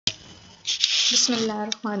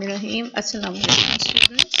Bismillahirrahmanirrahim. Assalamu alaikum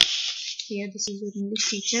students. Here this is your English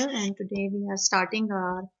teacher and today we are starting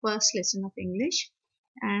our first lesson of English,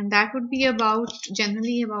 and that would be about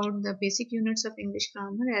generally about the basic units of English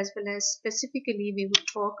grammar, as well as specifically we would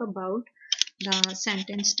talk about the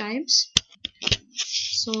sentence types.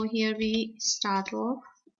 So here we start off.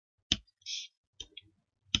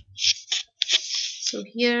 So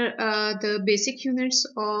here the basic units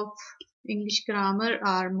of English grammar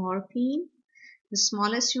are morpheme. The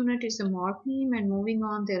smallest unit is the morpheme, and moving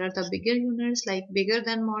on, there are the bigger units. Like bigger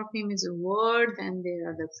than morpheme is a word, then there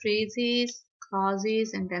are the phrases,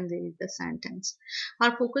 clauses, and then there is the sentence.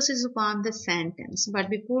 Our focus is upon the sentence, but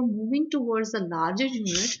before moving towards the larger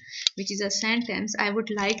unit, which is a sentence, I would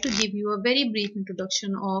like to give you a very brief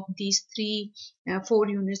introduction of these four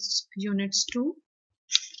units too.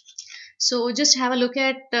 So just have a look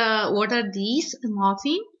at what are these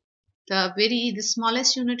morpheme. The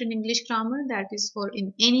smallest unit in English grammar, that is, or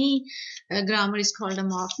in any grammar, is called a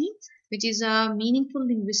morpheme, which is a meaningful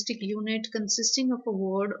linguistic unit consisting of a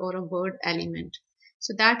word or a word element.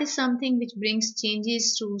 So that is something which brings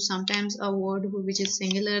changes to sometimes a word which is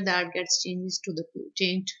singular, that gets changed to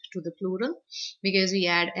the plural, because we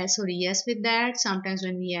add s or es with that. Sometimes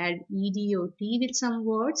when we add ed or t with some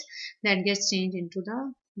words, that gets changed into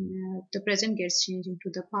the present gets changed into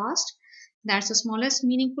the past. That's the smallest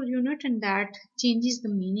meaningful unit, and that changes the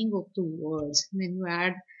meaning of the words. When you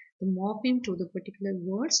add the morpheme to the particular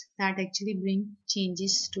words, that actually bring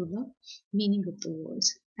changes to the meaning of the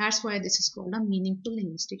words. That's why this is called a meaningful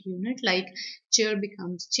linguistic unit. Like chair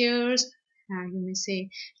becomes chairs, and you may say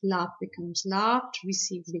laugh becomes laughed,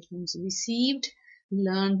 receive becomes received,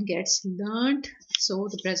 learn gets learned. So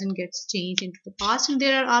the present gets changed into the past, and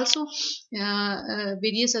there are also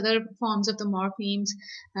various other forms of the morphemes,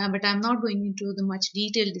 but I'm not going into the much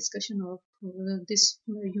detailed discussion of this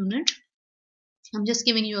unit. I'm just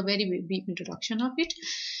giving you a very brief introduction of it.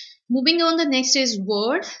 Moving on, the next is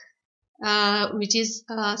word, which is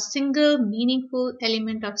a single meaningful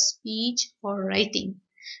element of speech or writing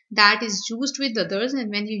that is used with others,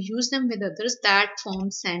 and when you use them with others, that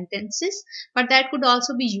forms sentences, but that could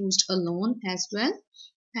also be used alone as well.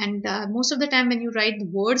 And most of the time when you write the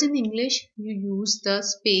words in English, you use the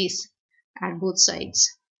space at both sides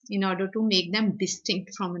in order to make them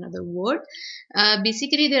distinct from another word.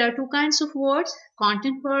 Basically there are two kinds of words: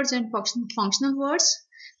 content words and functional words.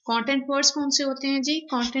 Content words कौन से होते हैं जी?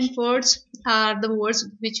 Content words are the words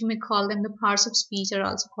which you may call them the parts of speech, are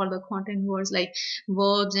also called the content words, like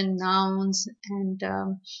verbs and nouns and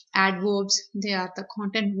adverbs. They are the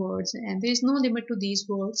content words, and there is no limit to these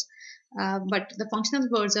words. But the functional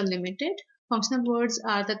words are limited. Functional words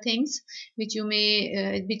are the things which you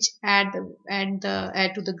may which add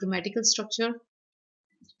to the grammatical structure,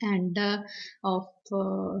 and of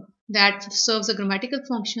that serves a grammatical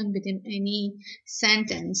function within any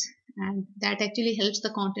sentence, and that actually helps the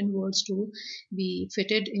content words to be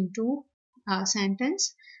fitted into a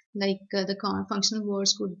sentence. Like the functional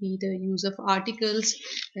words could be the use of articles,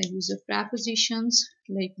 the use of prepositions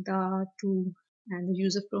like the, to, and the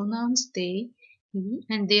use of pronouns they, he,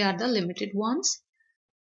 and they are the limited ones.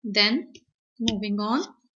 Then moving on,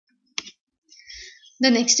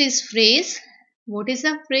 the next is phrase. What is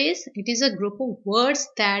a phrase? It is a group of words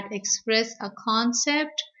that express a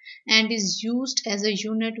concept and is used as a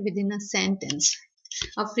unit within a sentence.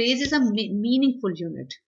 A phrase is a meaningful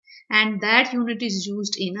unit, and that unit is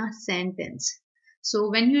used in a sentence. So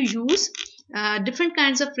when you use different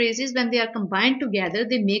kinds of phrases, when they are combined together,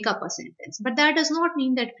 they make up a sentence. But that does not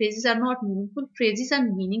mean that phrases are not meaningful. Phrases are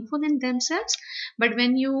meaningful in themselves, but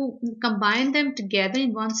when you combine them together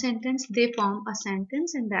in one sentence, they form a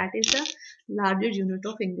sentence, and that is a larger unit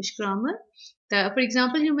of English grammar. For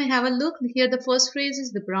example, you may have a look here. The first phrase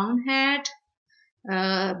is the brown hat.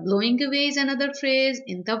 Blowing away is another phrase.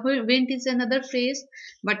 In the wind is another phrase.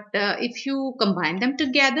 But if you combine them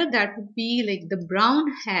together, that would be like the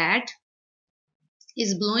brown hat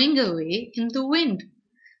is blowing away in the wind.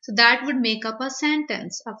 So that would make up a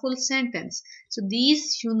sentence, a full sentence. So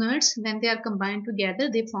these units, when they are combined together,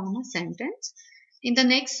 they form a sentence. In the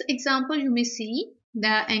next example, you may see the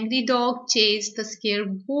angry dog chased the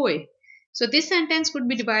scared boy. So this sentence could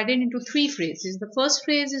be divided into three phrases. The first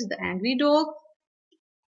phrase is the angry dog.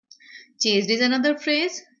 Chased is another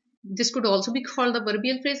phrase. This could also be called the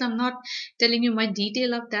verbial phrase. I'm not telling you much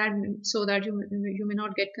detail of that so that you may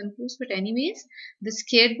not get confused. But anyways, the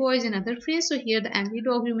scared boy is another phrase. So here the angry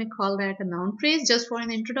dog, you may call that a noun phrase. Just for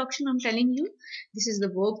an introduction, I'm telling you. This is the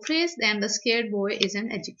verb phrase. Then the scared boy is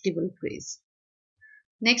an adjectival phrase.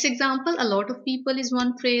 Next example, a lot of people is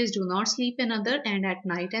one phrase. Do not sleep another. And at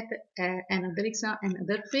night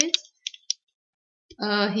another phrase.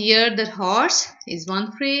 Here the horse is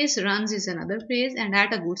one phrase, runs is another phrase, and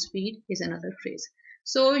at a good speed is another phrase.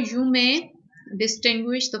 So you may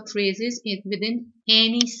distinguish the phrases within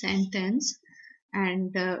any sentence,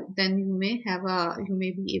 and then you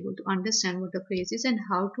may be able to understand what the phrase is and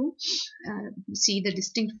how to see the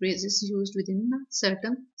distinct phrases used within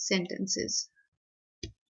certain sentences.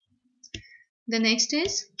 The next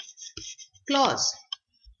is clause.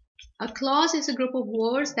 A clause is a group of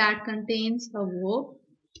words that contains a verb.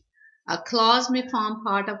 A clause may form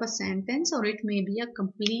part of a sentence, or it may be a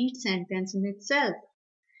complete sentence in itself.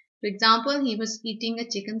 For example, he was eating a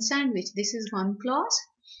chicken sandwich. This is one clause.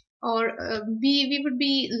 Or we would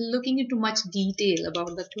be looking into much detail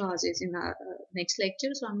about the clauses in our next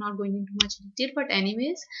lecture, so I'm not going into much detail. But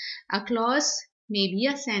anyways, a clause may be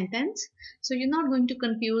a sentence, so you're not going to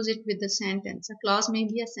confuse it with the sentence. A clause may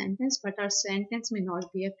be a sentence, but our sentence may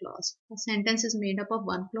not be a clause. A sentence is made up of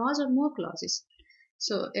one clause or more clauses.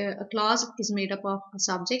 So a clause is made up of a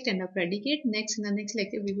subject and a predicate. Next, in the next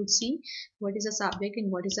lecture, we would see what is a subject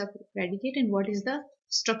and what is a predicate and what is the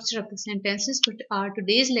structure of the sentences. But our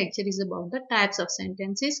today's lecture is about the types of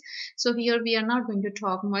sentences. So here we are not going to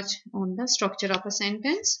talk much on the structure of a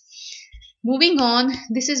sentence. Moving on,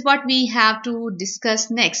 this is what we have to discuss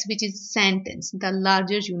next, which is sentence, the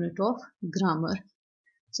larger unit of grammar.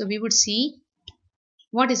 So we would see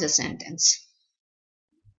what is a sentence.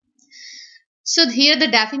 So here the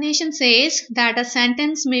definition says that a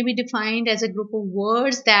sentence may be defined as a group of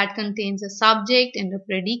words that contains a subject and a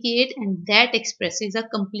predicate and that expresses a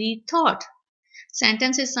complete thought.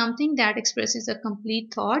 Sentence is something that expresses a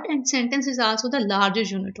complete thought, and sentence is also the larger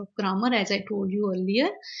unit of grammar, as I told you earlier.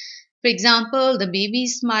 For example, the baby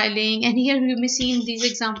is smiling, and here you may see in these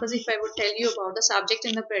examples, if I would tell you about the subject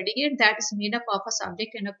and the predicate, that is made up of a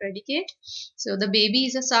subject and a predicate. So the baby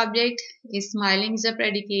is a subject, is smiling is a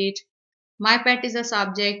predicate, my pet is a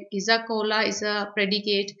subject, is a cola is a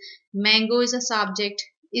predicate, mango is a subject,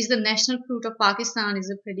 is the national fruit of Pakistan is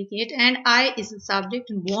a predicate, and I is a subject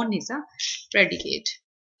and born is a predicate.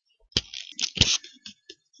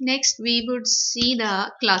 Next, we would see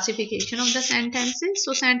the classification of the sentences.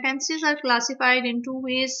 So sentences are classified in two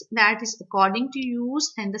ways, that is according to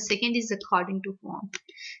use, and the second is according to form.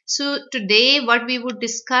 So today what we would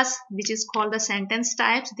discuss, which is called the sentence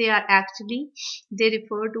types, they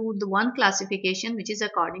refer to the one classification which is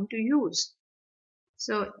according to use.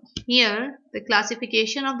 So here the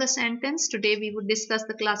classification of the sentence, today we would discuss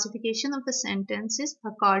the classification of the sentences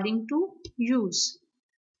according to use.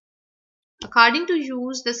 According to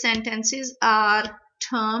use, the sentences are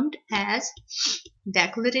termed as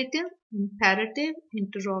declarative, imperative,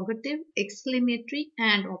 interrogative, exclamatory,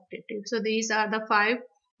 and optative. So these are the 5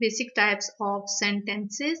 basic types of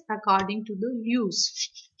sentences according to the use.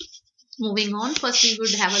 Moving on, first we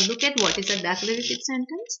would have a look at what is a declarative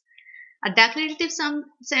sentence. A declarative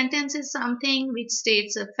sentence is something which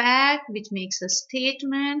states a fact, which makes a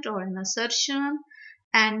statement or an assertion,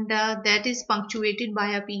 and that is punctuated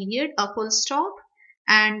by a period, a full stop.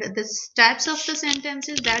 And the types of the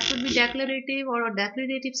sentences that could be declarative, or a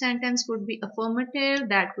declarative sentence could be affirmative,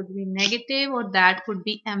 that could be negative, or that could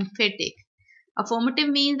be emphatic. Affirmative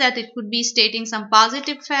means that it could be stating some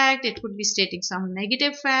positive fact, it could be stating some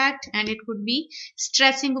negative fact, and it could be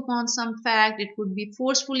stressing upon some fact, it could be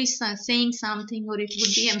forcefully saying something, or it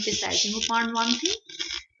would be emphasizing upon one thing.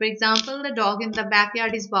 For example, the dog in the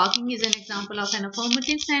backyard is barking is an example of an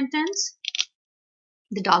affirmative sentence.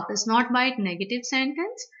 The dog does not bite, negative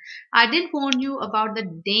sentence. I did warn you about the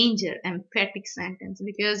danger, emphatic sentence,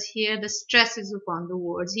 because here the stress is upon the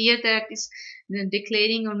words. Here that is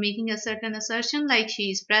declaring or making a certain assertion, like she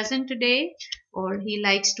is present today, or he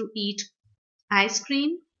likes to eat ice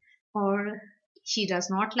cream, or she does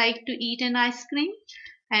not like to eat an ice cream.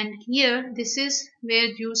 And here this is where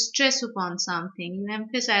you stress upon something, you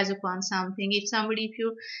emphasize upon something. If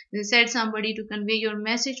you said somebody to convey your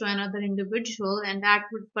message to another individual, and that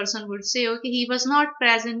person would say, okay, he was not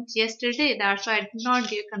present yesterday, that's why I did not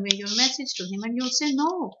convey your message to him, and you would say,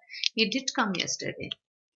 no, he did come yesterday.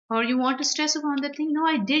 Or you want to stress upon the thing, no,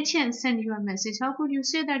 I did send you a message, how could you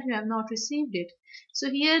say that you have not received it? So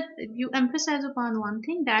here you emphasize upon one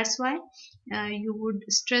thing, that's why you would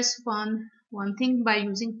stress upon one thing by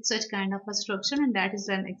using such kind of a structure, and that is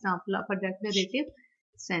an example of a declarative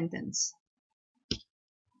sentence.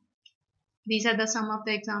 These are some of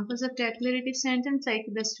the examples of declarative sentence, like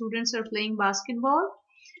the students are playing basketball.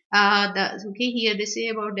 Here they say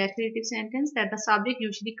about declarative sentence that the subject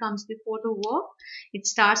usually comes before the verb. It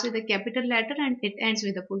starts with a capital letter and it ends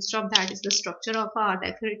with a full stop. That is the structure of our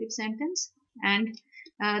declarative sentence. And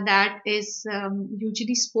that is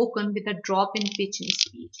usually spoken with a drop in pitch in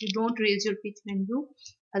speech. You don't raise your pitch when you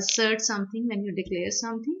assert something, when you declare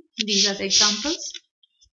something. These are the examples.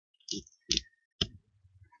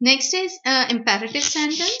 Next is imperative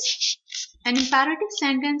sentence. An imperative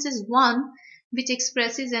sentence is one which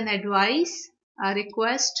expresses an advice, a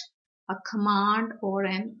request, a command, or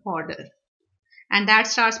an order. And that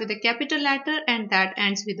starts with a capital letter and that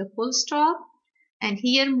ends with a full stop. And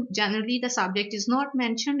here generally the subject is not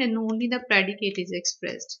mentioned and only the predicate is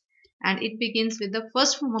expressed. And it begins with the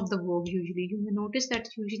first form of the verb usually. You may notice that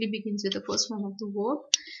it usually begins with the first form of the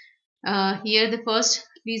verb. Here the first,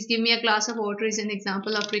 please give me a glass of water is an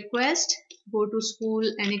example of request. Go to school,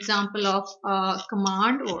 an example of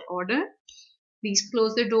command or order. Please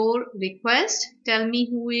close the door, request. Tell me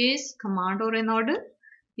who is, command or an order.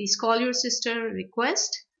 Please call your sister, request.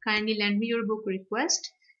 Kindly lend me your book, request.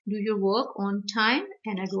 Do your work on time,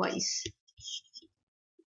 and advice.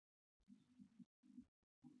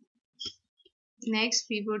 Next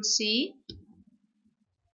we would see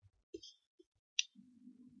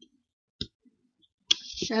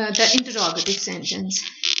the interrogative sentence.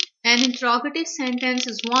 An interrogative sentence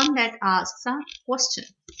is one that asks a question.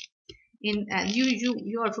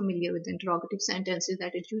 You are familiar with interrogative sentences,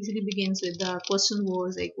 that it usually begins with the question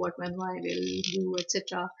words like what, when, why, will, you,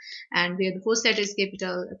 etc. And where the first letter is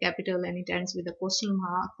capital and it ends with a question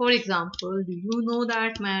mark. For example, do you know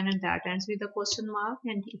that man, and that ends with a question mark.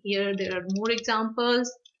 And here there are more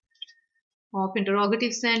examples of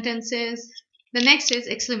interrogative sentences. The next is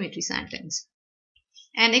exclamatory sentence.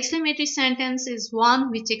 An exclamatory sentence is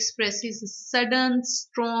one which expresses sudden,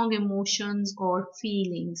 strong emotions or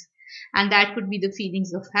feelings. And that could be the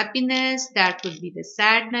feelings of happiness, that could be the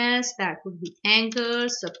sadness, that could be anger,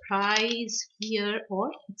 surprise, fear, or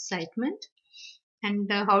excitement. And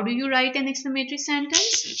how do you write an exclamatory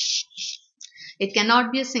sentence? It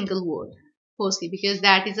cannot be a single word, firstly, because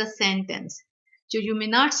that is a sentence. So you may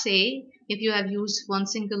not say, if you have used one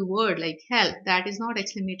single word like help, that is not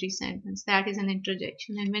exclamatory sentence, that is an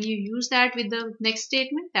interjection. And when you use that with the next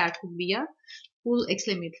statement, that would be a full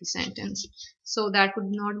exclamatory sentence. So that would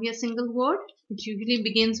not be a single word. It usually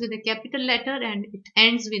begins with a capital letter and it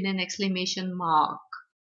ends with an exclamation mark.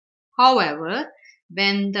 However,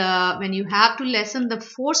 when you have to lessen the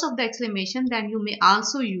force of the exclamation, then you may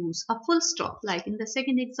also use a full stop, like in the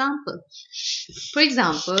second example. For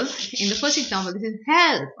example, in the first example, this is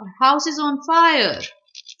help, our house is on fire.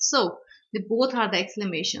 So they both are the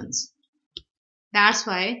exclamations. That's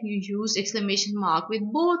why you use exclamation mark with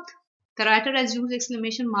both. The writer has used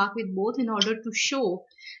exclamation mark with both in order to show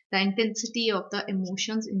the intensity of the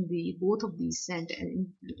emotions in both of these sentences,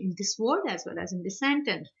 in this word as well as in this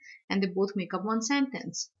sentence, and they both make up one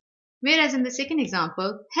sentence. Whereas in the second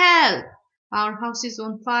example, help, our house is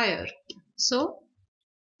on fire. So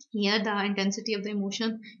here the intensity of the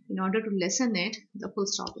emotion, in order to lessen it, the full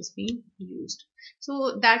stop is being used.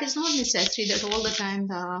 So that is not necessary that all the time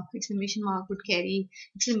the exclamation mark would carry,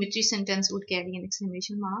 exclamatory sentence would carry an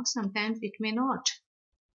exclamation mark. Sometimes it may not.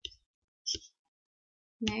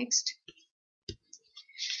 Next.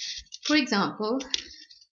 For example,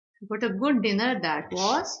 what a good dinner that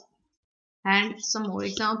was. And some more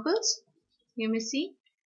examples you may see.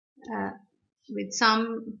 With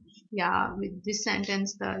this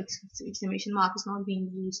sentence the exclamation mark is not being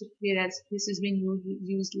used, whereas this is being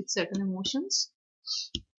used with certain emotions.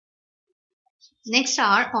 Next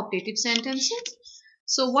are optative sentences.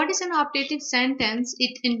 So what is an optative sentence?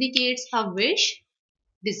 It indicates a wish,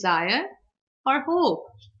 desire, or hope.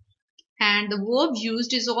 And the verb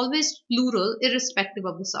used is always plural irrespective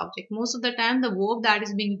of the subject. Most of the time the verb that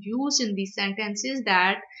is being used in these sentences,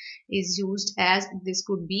 that is used as, this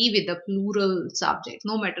could be with the plural subject,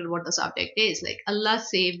 no matter what the subject is. Like Allah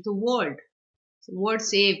saved the world. So word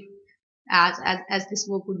save, as this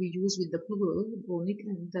verb could be used with the plural, only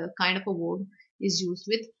the kind of a verb is used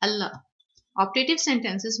with Allah. Optative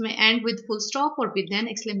sentences may end with full stop or with an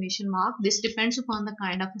exclamation mark. This depends upon the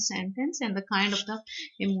kind of a sentence and the kind of the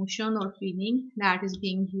emotion or feeling that is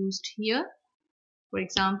being used here. For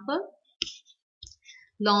example,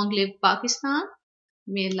 long live Pakistan,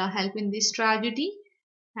 may Allah help in this tragedy.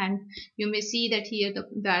 And you may see that here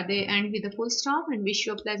that they end with a full stop, and wish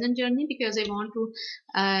you a pleasant journey, because I want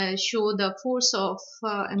to show the force of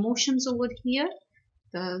emotions over here.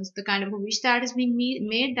 The kind of a wish that is being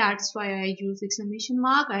made, that's why I use exclamation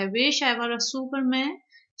mark. I wish I were a Superman.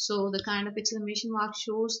 So the kind of exclamation mark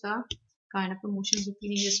shows the kind of emotions or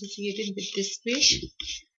feelings associated with this wish.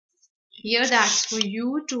 Here that's for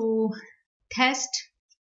you to test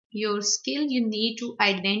your skill. You need to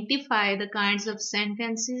identify the kinds of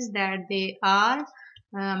sentences that they are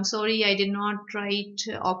Sorry, I did not write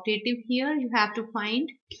optative here. You have to find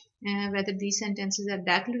whether these sentences are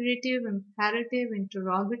declarative, imperative,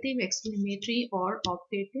 interrogative, exclamatory, or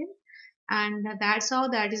optative. And that's all.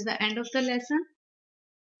 That is the end of the lesson.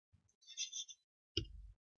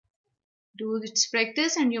 Do its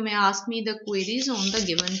practice and you may ask me the queries on the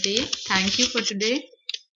given page. Thank you for today.